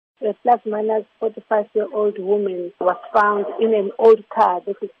A plus-minus 45-year-old woman was found in an old car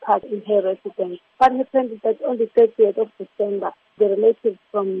that is parked in her residence. What happened is that on the 30th of December, the relatives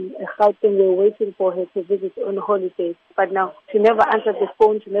from Gauteng were waiting for her to visit on holidays. But now, she never answered the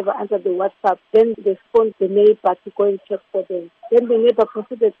phone, she never answered the WhatsApp. Then they phoned the neighbor to go and check for them. Then the neighbor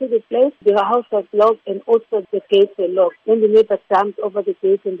proceeded to the place. The house was locked and also the gates were locked. Then the neighbor jumped over the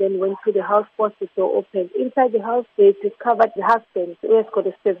gate and then went to the house, forced the door open. Inside the house, they discovered the husband who has got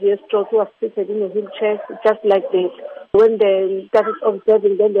a severe stroke, who was seated in a wheelchair, just like this. When they started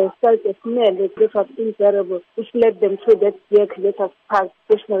observing, then they felt a smell that was unbearable, which led them to that vehicle that was parked,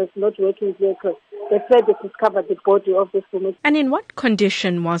 stationary, not working vehicle. They said they discovered the body of this woman. And in what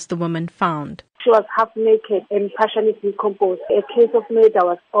condition was the woman found? She was half naked and partially decomposed. A case of murder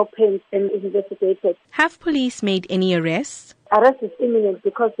was opened and investigated. Have police made any arrests? Arrest is imminent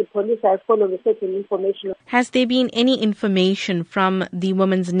because the police are following certain information. Has there been any information from the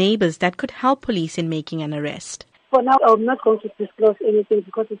woman's neighbours that could help police in making an arrest? For now, I'm not going to disclose anything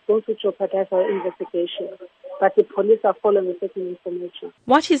because it's going to jeopardize our investigation. But the police are following certain information.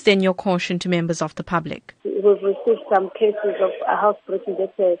 What is then your caution to members of the public? We've received some cases of a housebreaking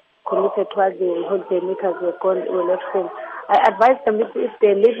that were committed while the holidaymakers were left home. I advise them if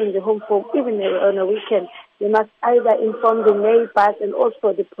they live in the home for even on a weekend, they must either inform the neighbors and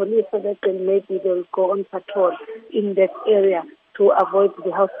also the police so that then maybe they'll go on patrol in that area to avoid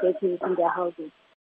the housebreaking in their houses.